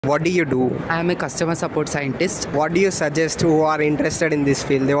What do you do? I am a customer support scientist. What do you suggest who are interested in this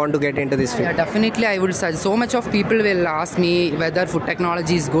field? They want to get into this field. Yeah, definitely I would suggest. So much of people will ask me whether food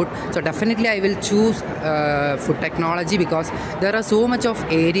technology is good. So definitely I will choose food technology because there are so much of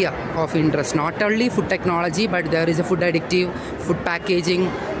area of interest. Not only food technology, but there is a food additive, food packaging,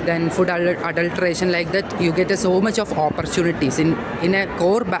 then food adulteration, like that. You get so much of opportunities in a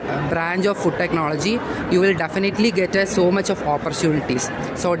core branch of food technology. You will definitely get so much of opportunities.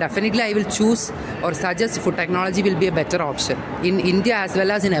 So definitely I will choose or suggest food technology will be a better option in India as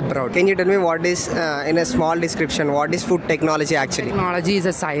well as in abroad. Can you tell me what is, in a small description, what is food technology actually? Technology is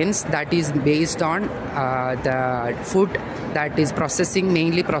a science that is based on the food, that is processing,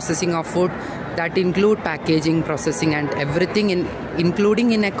 mainly processing of food, that include packaging, processing and everything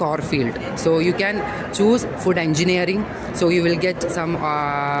including in a core field. So you can choose food engineering, so you will get some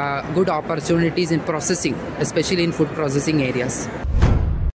good opportunities in processing, especially in food processing areas.